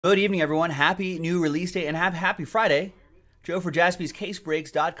Good evening, everyone. Happy new release day and happy Friday. Joe for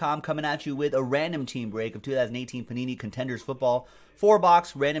JaspysCaseBreaks.com coming at you with a random team break of 2018 Panini Contenders Football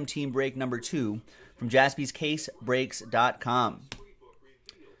 4-box random team break number 2 from JaspysCaseBreaks.com.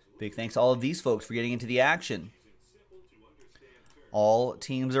 Big thanks to all of these folks for getting into the action. All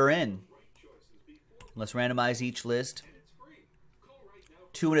teams are in. Let's randomize each list.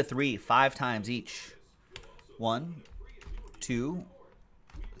 2 and a 3, 5 times each. 1, 2,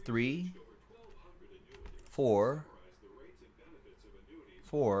 3, 4,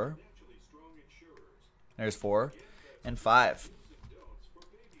 4, there's 4, and 5.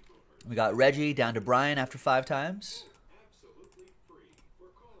 We got Reggie down to Brian after 5 times.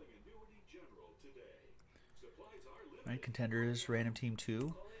 All right, Contenders, random team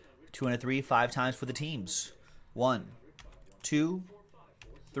 2. 2 and a 3, 5 times for the teams. 1, 2,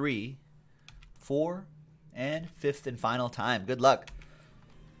 3, 4, and 5th and final time. Good luck.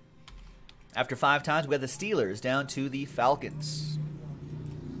 After 5 times, we got the Steelers down to the Falcons.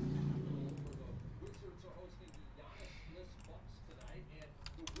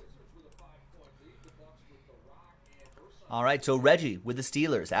 All right, so Reggie with the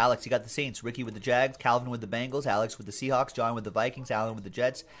Steelers. Alex, you got the Saints. Ricky with the Jags. Calvin with the Bengals. Alex with the Seahawks. John with the Vikings. Alan with the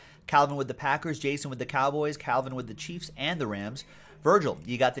Jets. Calvin with the Packers. Jason with the Cowboys. Calvin with the Chiefs and the Rams. Virgil,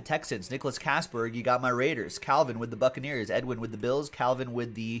 you got the Texans. Nicholas Kasberg, you got my Raiders. Calvin with the Buccaneers. Edwin with the Bills. Calvin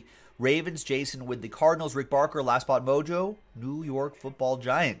with the Ravens. Jason with the Cardinals. Rick Barker, Last Spot Mojo, New York Football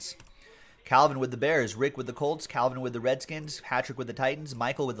Giants. Calvin with the Bears. Rick with the Colts. Calvin with the Redskins. Patrick with the Titans.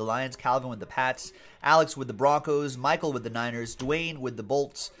 Michael with the Lions. Calvin with the Pats. Alex with the Broncos. Michael with the Niners. Dwayne with the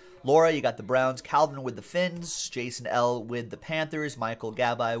Bolts. Laura, you got the Browns. Calvin with the Finns. Jason L. with the Panthers. Michael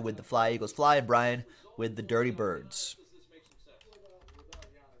Gabai with the Fly Eagles Fly. And Brian with the Dirty Birds.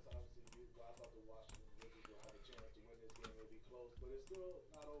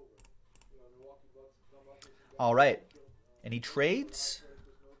 All right. Any trades?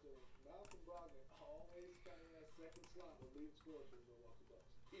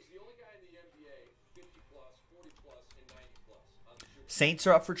 Saints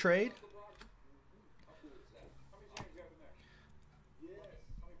are up for trade.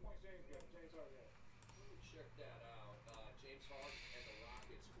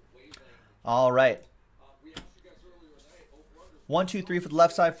 All right. 1, 2, 3 for the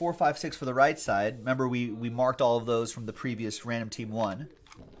left side, 4, 5, 6 for the right side. Remember, we marked all of those from the previous random team 1.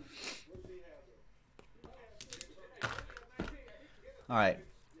 All right.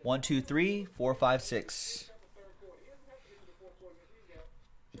 1, 2, 3, 4, 5, 6.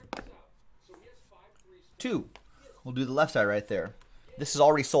 2. We'll do the left side right there. This is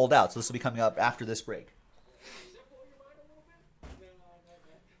already sold out, so this will be coming up after this break.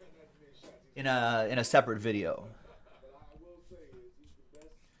 In a separate video.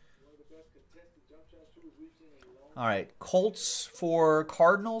 All right, Colts for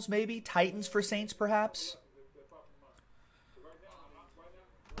Cardinals, maybe? Titans for Saints, perhaps?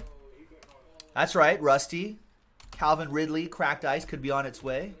 That's right, Rusty. Calvin Ridley, cracked ice, could be on its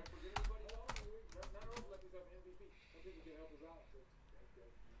way.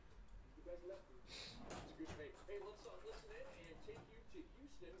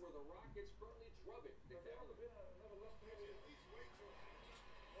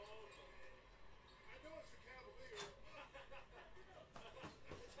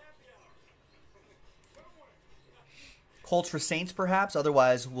 Colts for Saints, perhaps.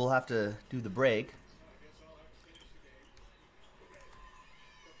 Otherwise, we'll have to do the break.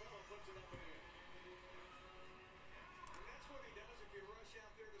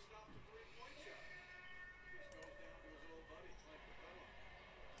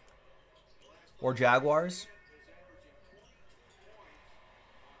 Or Jaguars.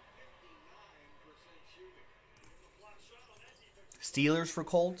 Steelers for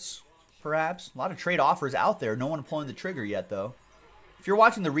Colts. Perhaps. A lot of trade offers out there. No one pulling the trigger yet, though. If you're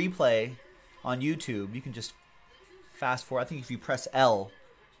watching the replay on YouTube, you can just fast forward. I think if you press L,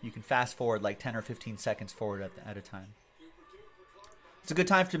 you can fast forward like 10 or 15 seconds forward at a time. It's a good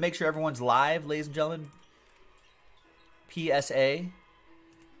time to make sure everyone's live, ladies and gentlemen. PSA.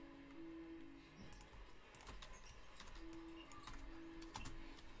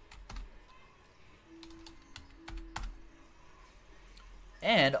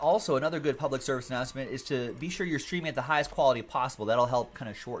 And also another good public service announcement is to be sure you're streaming at the highest quality possible. That'll help kind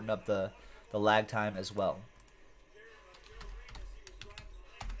of shorten up the lag time as well.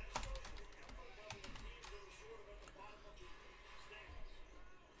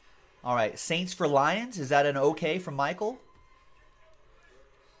 All right, Saints for Lions. Is that an okay from Michael?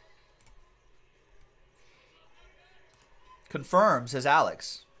 Confirm, says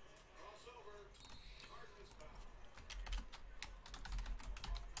Alex.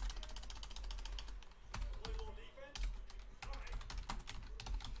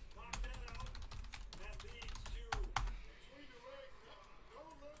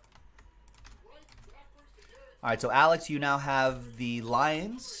 All right, so Alex, you now have the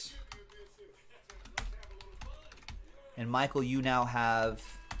Lions. And Michael, you now have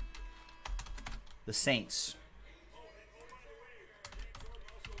the Saints.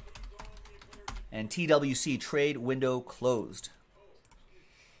 And TWC, trade window closed.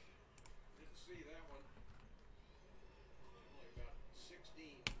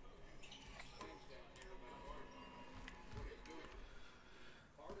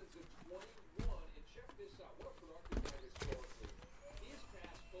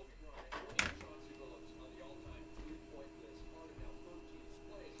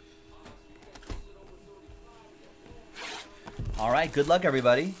 All right, good luck,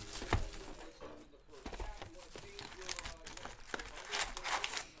 everybody.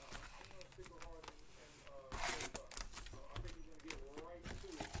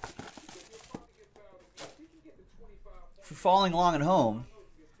 If you're following along at home,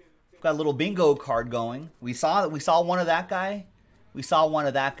 we've got a little bingo card going. We saw one of that guy. We saw one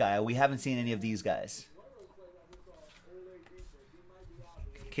of that guy. We haven't seen any of these guys.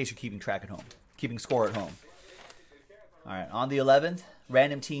 In case you're keeping track at home, keeping score at home. All right, on the 11th,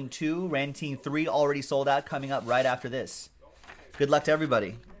 random team 2, random team 3 already sold out, coming up right after this. Good luck to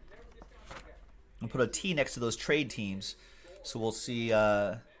everybody. I'll put a T next to those trade teams, so we'll see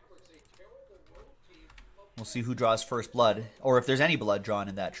who draws first blood, or if there's any blood drawn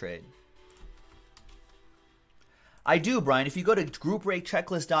in that trade. I do, Brian. If you go to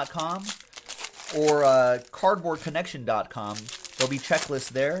groupbreakchecklist.com or cardboardconnection.com, there'll be checklists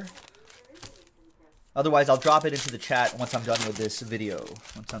there. Otherwise, I'll drop it into the chat once I'm done with this video,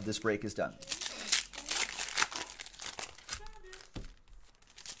 once this break is done.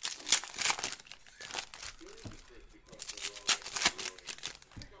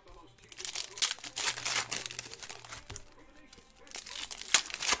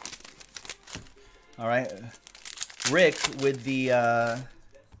 All right, Rick with the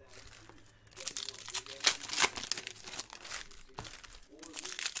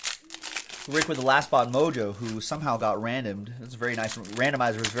last spot mojo, who somehow got randomed. It's very nice.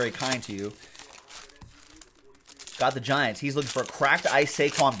 Randomizer was very kind to you. Got the Giants. He's looking for a cracked ice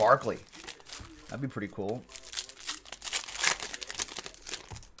Saquon Barkley. That'd be pretty cool.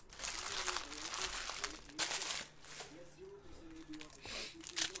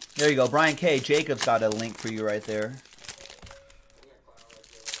 There you go, Brian K. Jacobs got a link for you right there.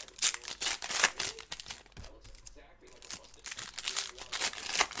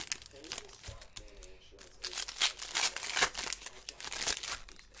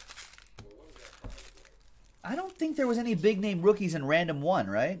 I don't think there was any big name rookies in random 1,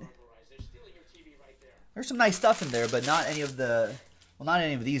 right? There's some nice stuff in there, but not any of the, well, not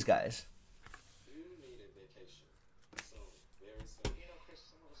any of these guys.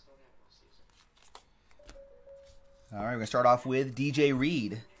 All right, we're going to start off with DJ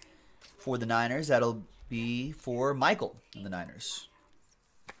Reed for the Niners. That'll be for Michael and the Niners.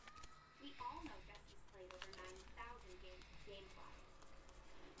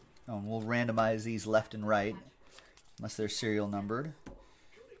 Oh, and we'll randomize these left and right, unless they're serial numbered.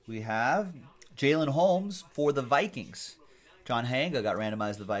 We have Jalen Holmes for the Vikings. John Hanga got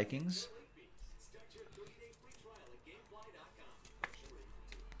randomized the Vikings.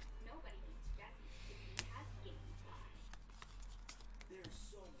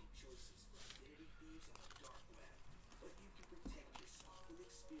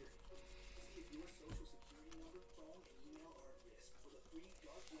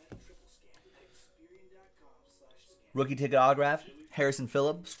 Rookie ticket autograph, Harrison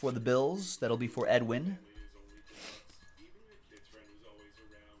Phillips for the Bills. That'll be for Edwin.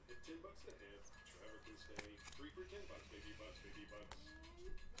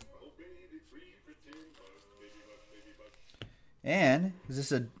 And is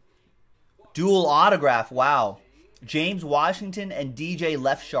this a dual autograph? Wow. James Washington and DJ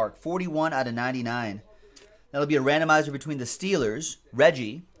Left Shark, 41 out of 99. That'll be a randomizer between the Steelers,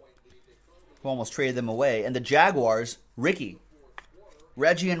 Reggie, who almost traded them away, and the Jaguars, Ricky.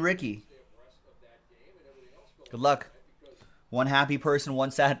 Reggie and Ricky. Good luck. One happy person,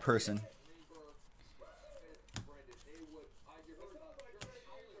 one sad person.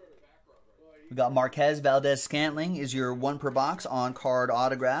 We got Marquez Valdez-Scantling is your 1 per box on card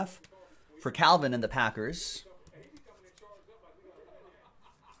autograph for Calvin and the Packers.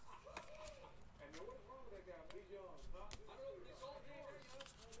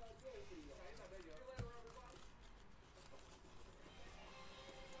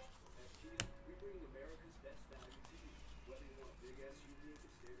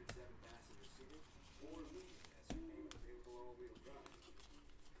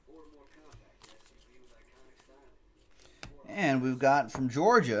 And we've got from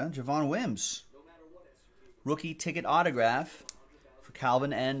Georgia, Javon Wims. Rookie ticket autograph for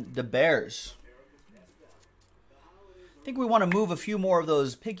Calvin and the Bears. I think we want to move a few more of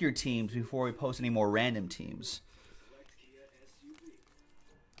those pick your teams before we post any more random teams.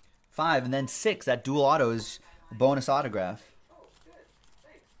 5 and then 6. That dual auto is a bonus autograph.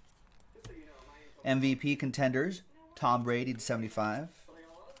 MVP contenders. Tom Brady to 75.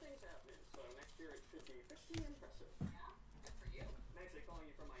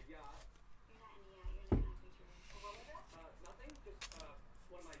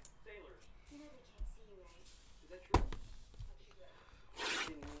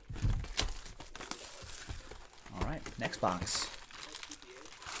 All right, next box.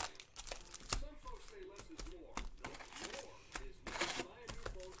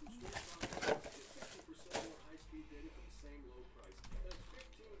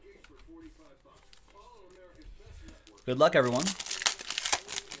 Good luck, everyone.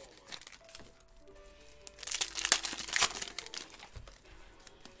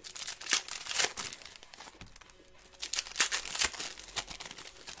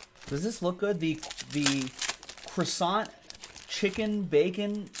 Does this look good? The croissant chicken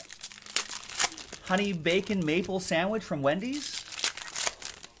bacon honey bacon maple sandwich from Wendy's?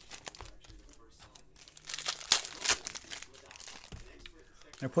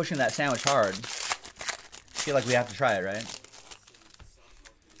 They're pushing that sandwich hard. I feel like we have to try it, right?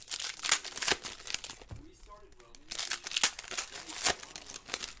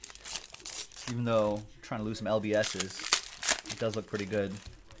 Even though I'm trying to lose some LBSs, it does look pretty good.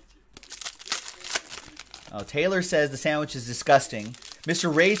 Oh, Taylor says the sandwich is disgusting.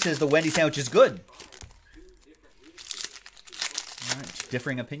 Mr. Ray says the Wendy sandwich is good. All right,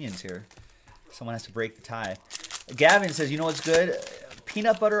 differing opinions here. Someone has to break the tie. Gavin says, you know what's good?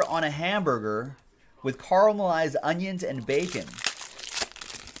 Peanut butter on a hamburger with caramelized onions and bacon.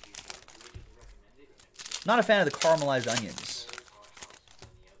 Not a fan of the caramelized onions.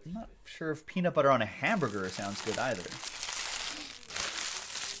 I'm not sure if peanut butter on a hamburger sounds good either.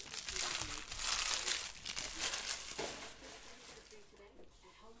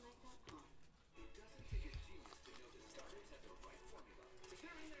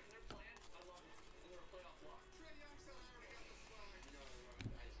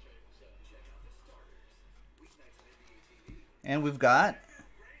 And we've got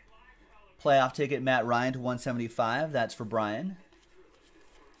playoff ticket Matt Ryan to 175. That's for Brian.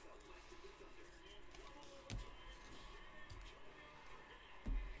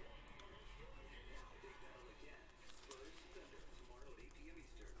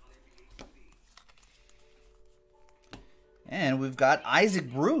 And we've got Isaac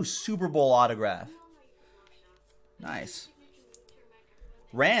Bruce, Super Bowl autograph. Nice.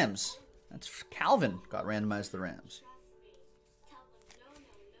 Rams. That's Calvin. Got randomized to the Rams.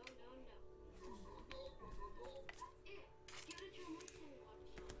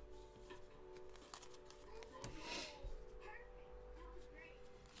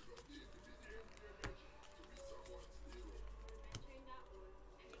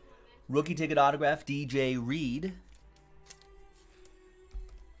 Rookie ticket autograph, DJ Reed.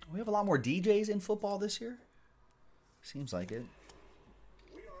 We have a lot more DJs in football this year. Seems like it.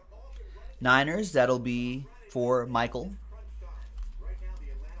 Niners, that'll be for Michael.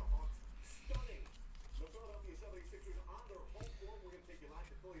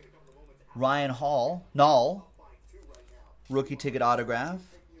 Ryan Nall, rookie ticket autograph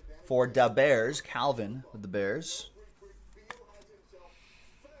for the Bears. Calvin with the Bears.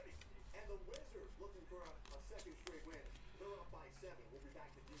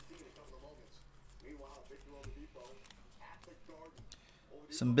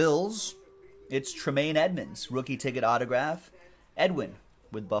 Some Bills. It's Tremaine Edmonds, rookie ticket autograph. Edwin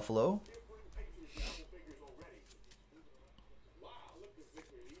with Buffalo.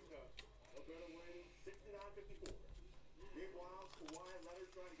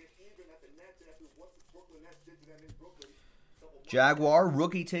 Jaguar,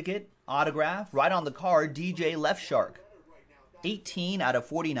 rookie ticket autograph. Right on the card, DJ Left Shark. 18 out of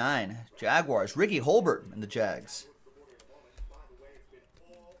 49. Jaguars. Ricky Holbert and the Jags.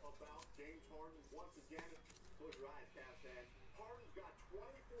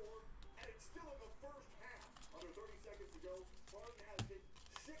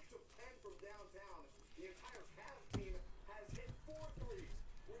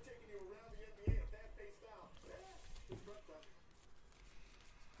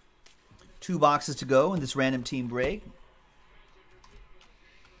 Two boxes to go in this random team break.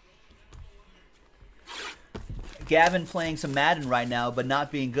 Gavin playing some Madden right now, but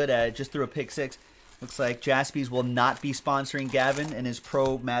not being good at it. Just threw a pick 6. Looks like Jaspys will not be sponsoring Gavin in his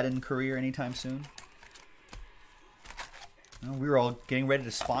pro Madden career anytime soon. Well, we were all getting ready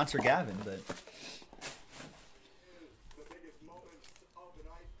to sponsor Gavin, but...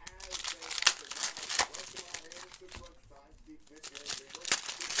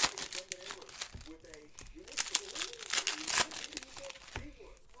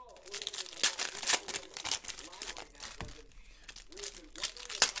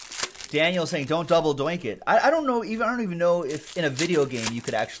 Daniel saying, "Don't double doink it." I don't know. I don't even know if in a video game you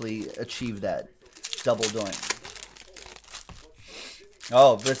could actually achieve that double doink.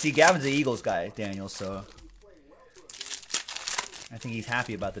 Oh, but see, Gavin's the Eagles guy, Daniel. So I think he's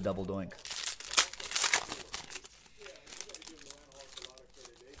happy about the double doink.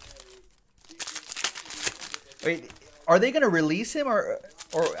 Wait, are they going to release him, or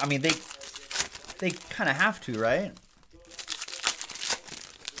I mean, they kind of have to, right?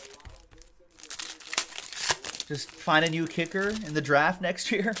 Just find a new kicker in the draft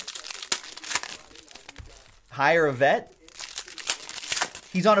next year. Hire a vet.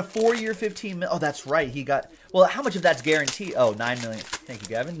 He's on a 4-year, $15 million. Oh, that's right. He got... Well, how much of that's guaranteed? Oh, $9 million. Thank you,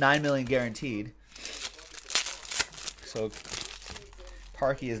 Gavin. $9 million guaranteed. So,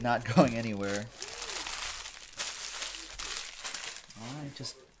 Parkey is not going anywhere. All right,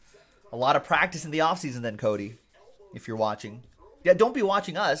 just a lot of practice in the offseason then, Cody, if you're watching. Yeah, don't be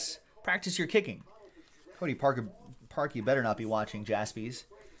watching us. Practice your kicking. Cody Parkey better not be watching Jaspys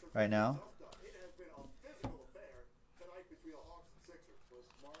right now.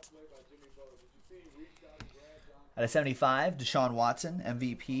 At a 75, Deshaun Watson,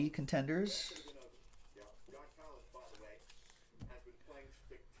 MVP contenders.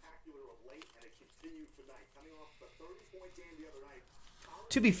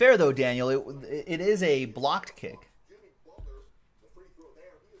 To be fair, though, Daniel, it is a blocked kick.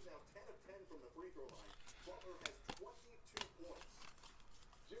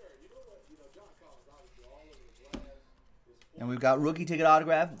 And we've got rookie ticket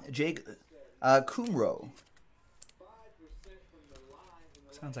autograph, Jake Kumro.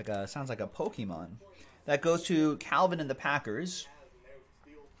 Sounds like a Pokemon. That goes to Calvin and the Packers.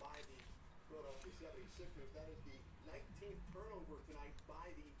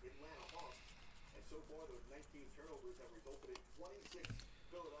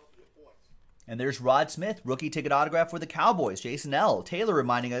 And there's Rod Smith, rookie ticket autograph for the Cowboys. Jason L. Taylor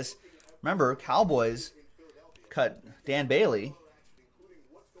reminding us, remember, Cowboys cut Dan Bailey.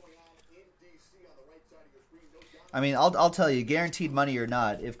 I mean, I'll tell you, guaranteed money or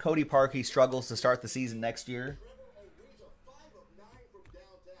not, if Cody Parkey struggles to start the season next year,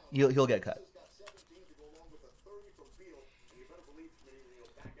 he'll get cut.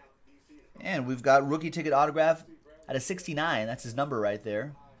 And we've got rookie ticket autograph at a 69. That's his number right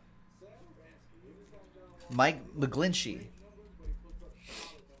there. Mike McGlinchey.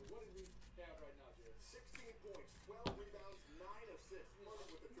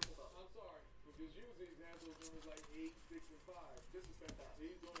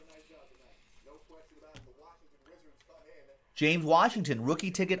 James Washington,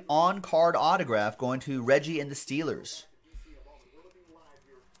 rookie ticket on-card autograph going to Reggie and the Steelers.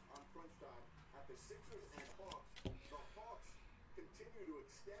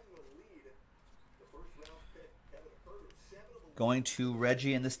 Going to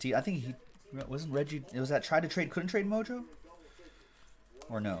Reggie and the Steelers. I think he wasn't Reggie. It was that tried to trade, couldn't trade Mojo?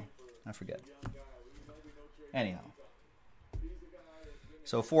 Or no? I forget. Anyhow.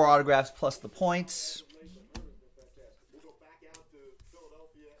 So 4 autographs plus the points.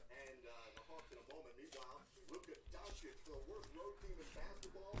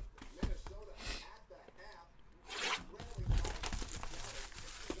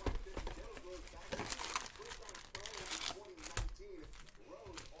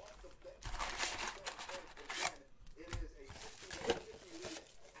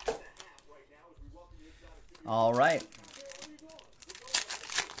 All right.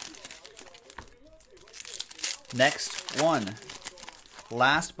 Next one.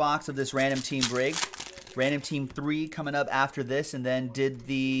 Last box of this random team break. Random team 3 coming up after this. And then did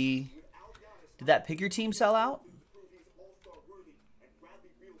that pick your team sell out?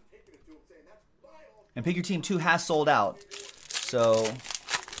 And pick your team 2 has sold out. So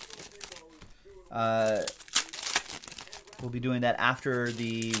we'll be doing that after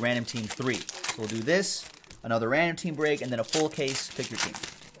the random team 3. So we'll do this, another random team break, and then a full case pick your team.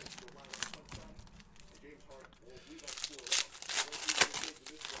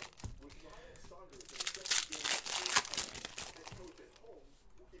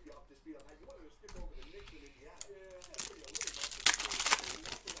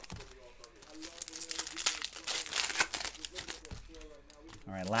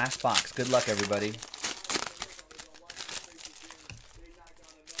 right, last box. Good luck, everybody.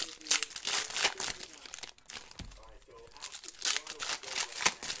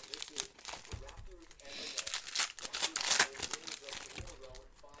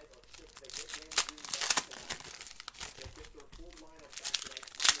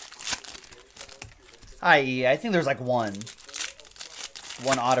 I think there's like one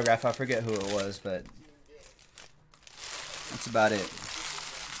autograph. I forget who it was, but that's about it.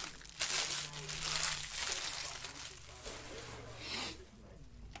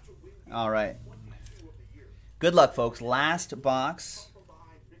 All right. Good luck, folks. Last box.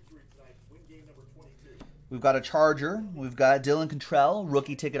 We've got a Charger. We've got Dylan Cantrell,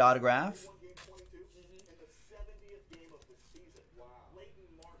 rookie ticket autograph.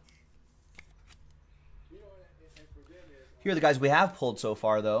 Here are the guys we have pulled so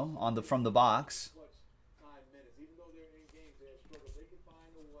far, though, from the box.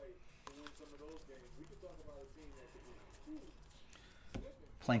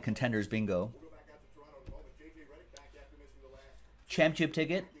 Playing Contenders bingo. Championship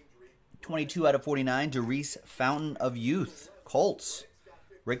ticket, 22 out of 49, Darius Fountain of Youth, Colts.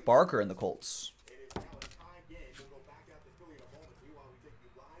 Rick Barker in the Colts.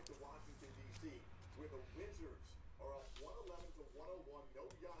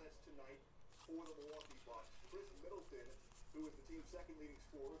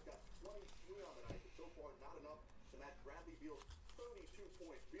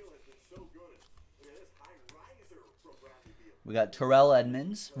 We got Terrell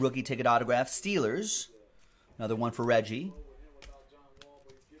Edmonds, rookie ticket autograph, Steelers. Another one for Reggie.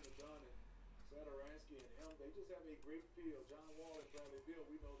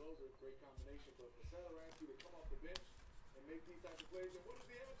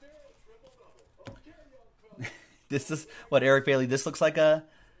 This is what, Eric Bailey, this looks like a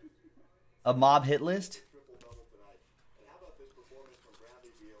mob hit list.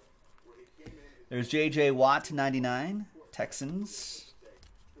 There's J.J. Watt to 99, Texans.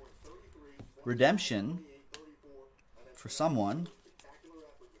 Redemption for someone.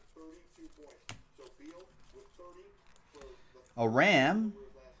 A Ram,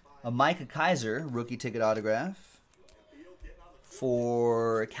 a Micah Kaiser, rookie ticket autograph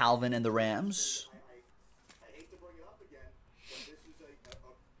for Calvin and the Rams.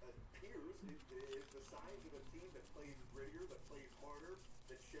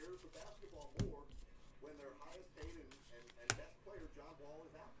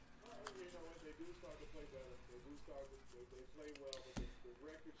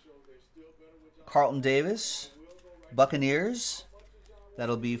 Carlton Davis, Buccaneers.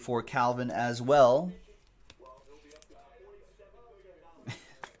 That'll be for Calvin as well.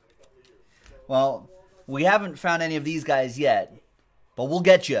 Well, we haven't found any of these guys yet, but we'll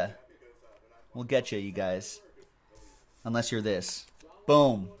get you. We'll get you, you guys. Unless you're this.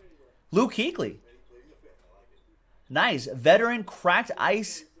 Boom. Luke Kuechly. Nice. Veteran cracked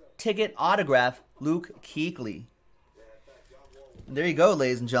ice ticket autograph, Luke Kuechly. There you go,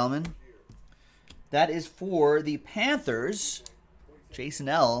 ladies and gentlemen. That is for the Panthers. Jason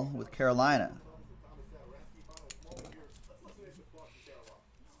L. with Carolina.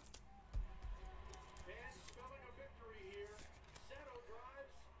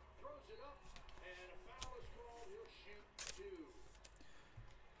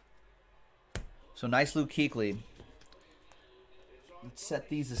 So nice Luke Kuechly. Let's set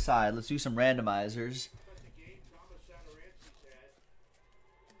these aside. Let's do some randomizers.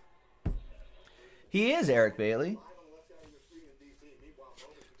 He is Eric Bailey.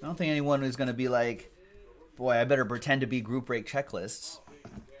 I don't think anyone is going to be like, boy, I better pretend to be group break checklists.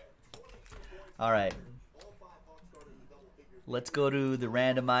 All right. Let's go to the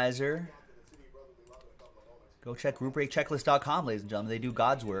randomizer. Go check groupbreakchecklist.com, ladies and gentlemen. They do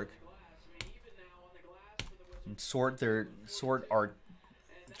God's work. And sort our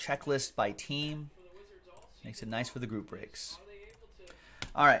checklist by team. Makes it nice for the group breaks.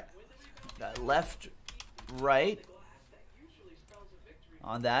 All right. Left, right.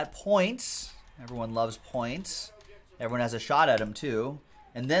 On that, points. Everyone loves points. Everyone has a shot at them, too.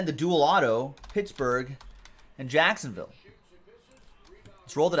 And then the dual auto, Pittsburgh and Jacksonville.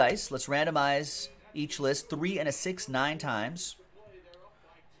 Let's roll the dice. Let's randomize each list 3 and a 6 9 times.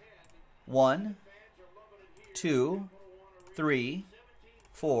 1, 2, 3,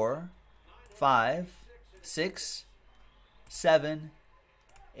 4, 5, 6, 7,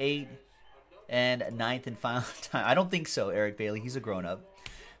 8, and 9th and final time. I don't think so, Eric Bailey. He's a grown-up.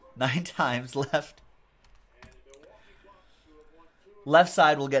 9 times left. Left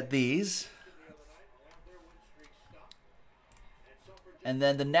side will get these. And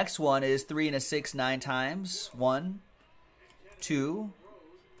then the next one is 3 and a 6 9 times. 1, 2,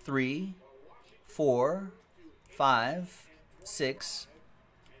 3, 4, 5, 6,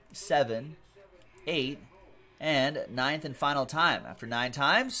 7, 8, and ninth and final time. After 9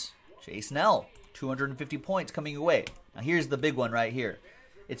 times, Jason L. 250 points coming your way. Now here's the big one right here.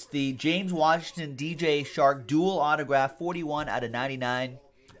 It's the James Washington DJ Shark dual autograph 41 out of 99.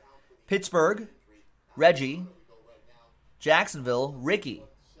 Pittsburgh, Reggie. Jacksonville, Ricky.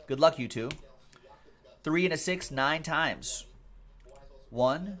 Good luck, you two. 3 and a 6 9 times.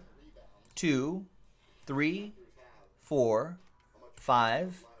 1, 2, 3, 4,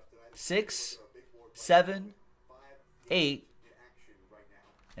 5, 6, 7, 8,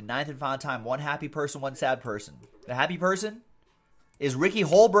 and ninth and final time. One happy person, one sad person. The happy person is Ricky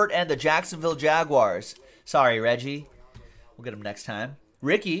Holbert and the Jacksonville Jaguars. Sorry, Reggie. We'll get him next time.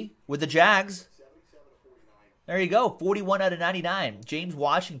 Ricky with the Jags. There you go. 41 out of 99. James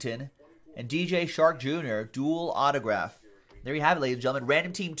Washington and DJ Shark Jr. dual autograph. There you have it, ladies and gentlemen.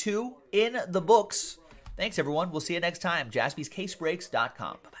 Random Team 2 in the books. Thanks, everyone. We'll see you next time.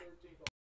 JaspysCaseBreaks.com. Bye-bye.